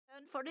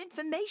return for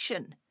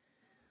information.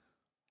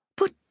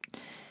 But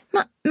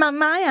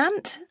my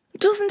aunt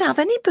doesn't have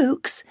any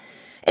books,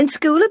 and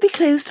school will be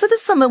closed for the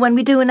summer when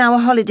we're doing our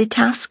holiday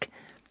task,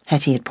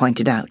 Hetty had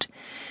pointed out.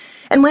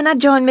 And when I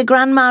join my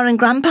grandma and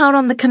grandpa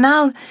on the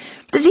canal,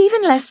 there's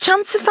even less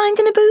chance of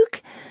finding a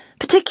book,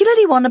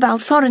 particularly one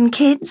about foreign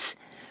kids.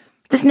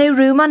 There's no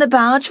room on a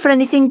barge for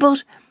anything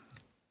but...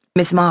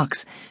 Miss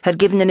Marks had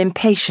given an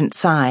impatient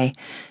sigh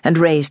and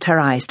raised her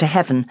eyes to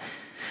heaven,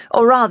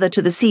 or rather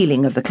to the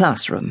ceiling of the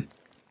classroom.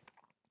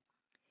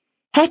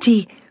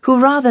 Hetty, who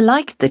rather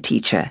liked the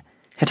teacher,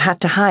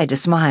 had to hide a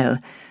smile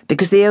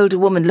because the older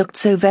woman looked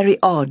so very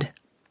odd.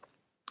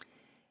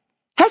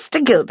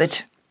 "Hester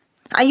Gilbert,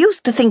 I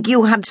used to think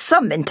you had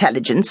some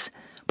intelligence,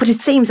 but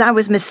it seems I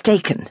was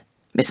mistaken,"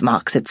 Miss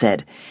Marks had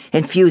said,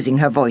 infusing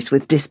her voice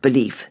with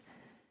disbelief.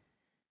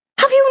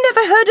 "Have you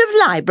never heard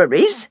of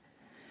libraries?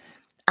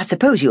 I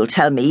suppose you'll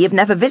tell me you've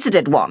never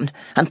visited one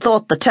and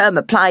thought the term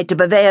applied to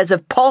purveyors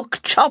of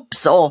pork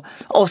chops or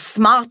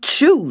smart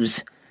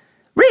shoes.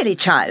 Really,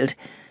 child,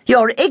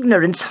 your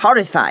ignorance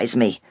horrifies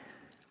me.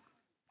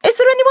 Is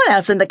there anyone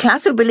else in the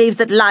class who believes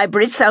that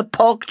libraries sell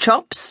pork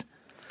chops?"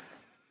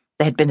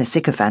 There had been a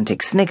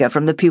sycophantic snigger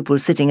from the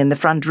pupils sitting in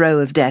the front row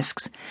of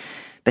desks,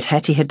 but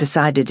Hetty had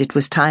decided it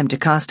was time to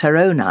cast her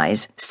own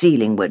eyes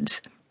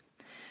ceilingwards.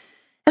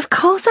 "Of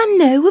course I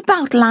know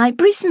about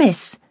libraries,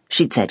 miss,"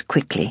 she'd said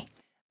quickly,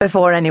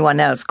 before anyone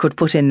else could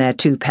put in their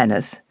two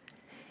penn'orth.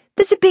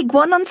 "There's a big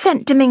one on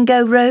St.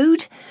 Domingo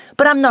Road,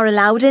 but I'm not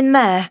allowed in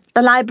there.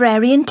 The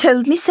librarian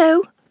told me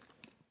so."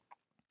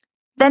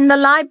 "Then the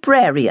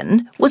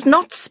librarian was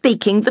not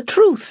speaking the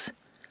truth,"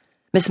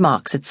 Miss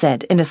Marks had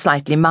said in a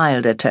slightly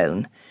milder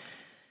tone.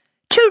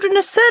 "Children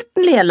are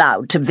certainly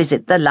allowed to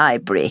visit the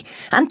library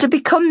and to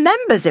become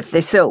members if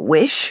they so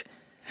wish.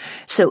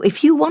 So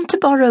if you want to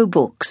borrow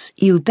books,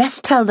 you'd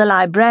best tell the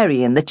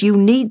librarian that you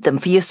need them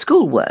for your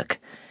schoolwork,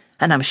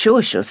 and I'm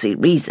sure she'll see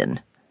reason."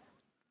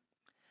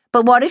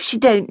 "But what if she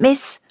don't,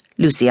 miss?"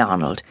 Lucy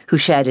Arnold, who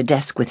shared a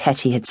desk with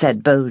Hetty, had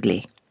said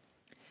boldly.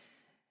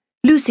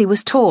 Lucy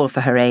was tall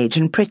for her age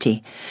and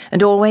pretty,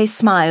 and always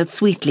smiled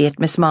sweetly at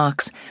Miss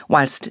Marks,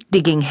 whilst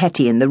digging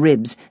Hetty in the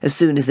ribs as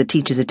soon as the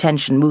teacher's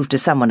attention moved to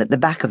someone at the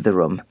back of the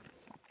room.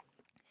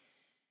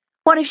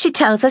 "What if she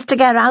tells us to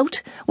get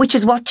out, which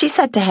is what she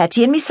said to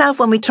Hetty and myself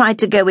when we tried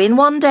to go in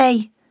one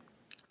day?"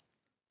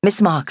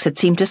 Miss Marks had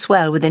seemed to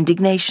swell with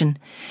indignation,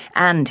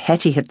 and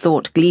Hetty had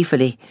thought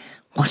gleefully,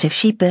 what if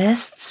she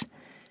bursts?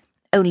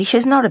 Only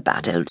she's not a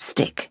bad old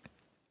stick.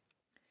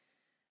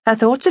 Her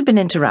thoughts had been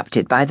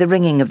interrupted by the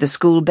ringing of the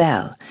school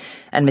bell,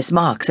 and Miss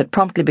Marks had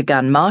promptly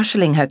begun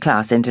marshalling her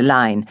class into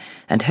line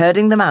and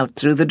herding them out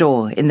through the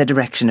door in the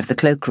direction of the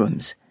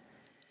cloakrooms.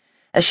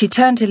 As she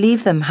turned to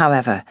leave them,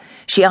 however,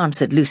 she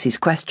answered Lucy's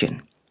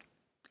question.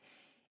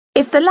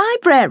 "If the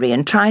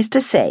librarian tries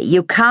to say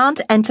you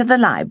can't enter the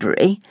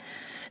library,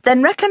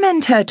 then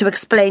recommend her to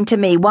explain to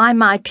me why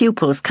my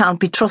pupils can't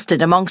be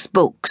trusted amongst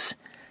books.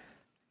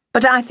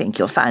 But I think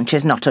you'll find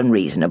she's not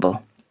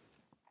unreasonable."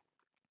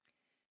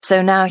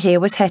 So now here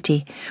was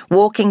Hetty,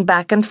 walking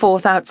back and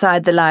forth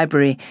outside the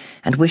library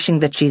and wishing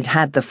that she'd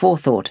had the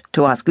forethought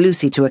to ask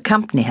Lucy to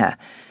accompany her,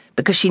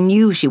 because she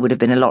knew she would have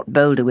been a lot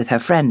bolder with her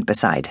friend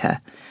beside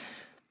her.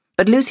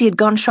 But Lucy had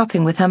gone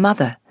shopping with her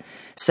mother,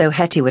 so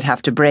Hetty would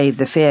have to brave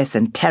the fierce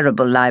and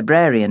terrible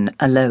librarian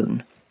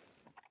alone.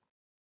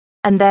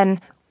 And then,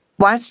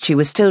 whilst she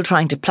was still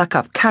trying to pluck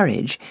up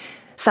courage,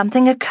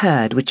 something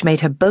occurred which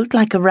made her bolt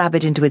like a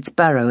rabbit into its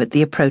burrow at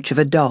the approach of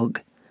a dog.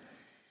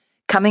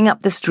 Coming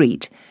up the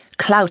street,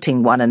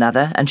 clouting one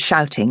another and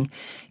shouting,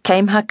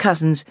 came her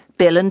cousins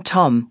Bill and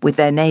Tom with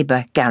their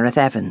neighbour Gareth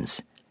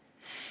Evans.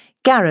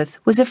 Gareth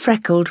was a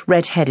freckled,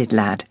 red-headed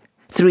lad,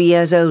 3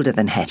 years older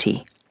than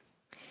Hetty.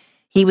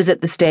 He was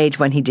at the stage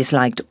when he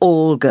disliked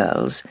all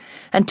girls,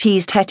 and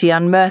teased Hetty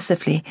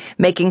unmercifully,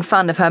 making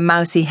fun of her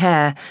mousy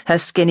hair, her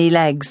skinny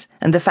legs,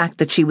 and the fact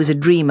that she was a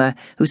dreamer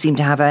who seemed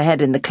to have her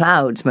head in the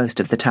clouds most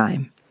of the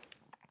time.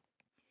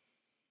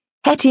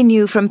 Hetty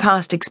knew from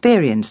past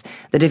experience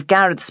that if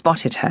Gareth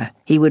spotted her,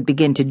 he would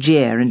begin to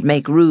jeer and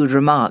make rude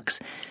remarks,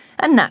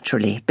 and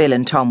naturally Bill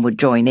and Tom would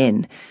join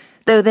in,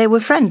 though they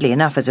were friendly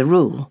enough as a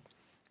rule.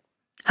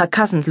 Her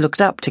cousins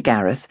looked up to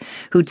Gareth,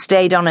 who'd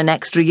stayed on an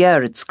extra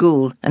year at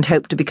school and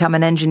hoped to become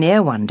an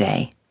engineer one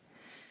day.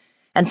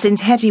 And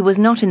since Hetty was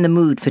not in the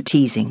mood for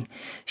teasing,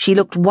 she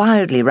looked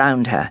wildly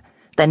round her,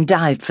 then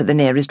dived for the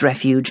nearest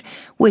refuge,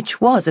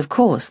 which was, of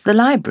course, the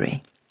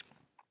library.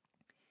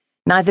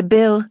 Neither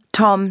Bill,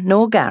 Tom,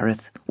 nor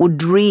Gareth would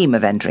dream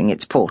of entering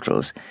its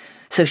portals,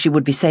 so she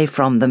would be safe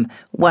from them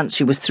once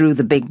she was through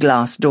the big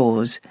glass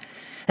doors,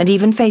 and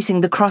even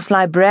facing the cross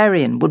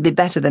librarian would be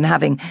better than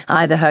having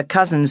either her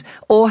cousins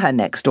or her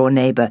next-door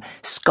neighbour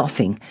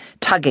scoffing,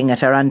 tugging at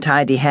her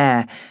untidy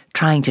hair,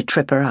 trying to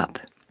trip her up.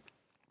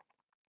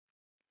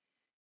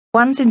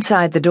 Once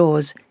inside the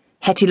doors,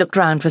 Hetty looked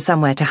round for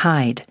somewhere to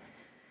hide,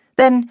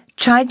 then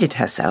chided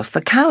herself for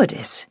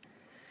cowardice.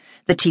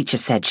 The teacher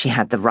said she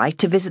had the right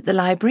to visit the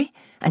library,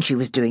 and she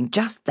was doing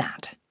just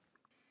that.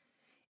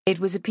 It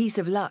was a piece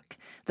of luck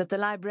that the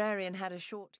librarian had a short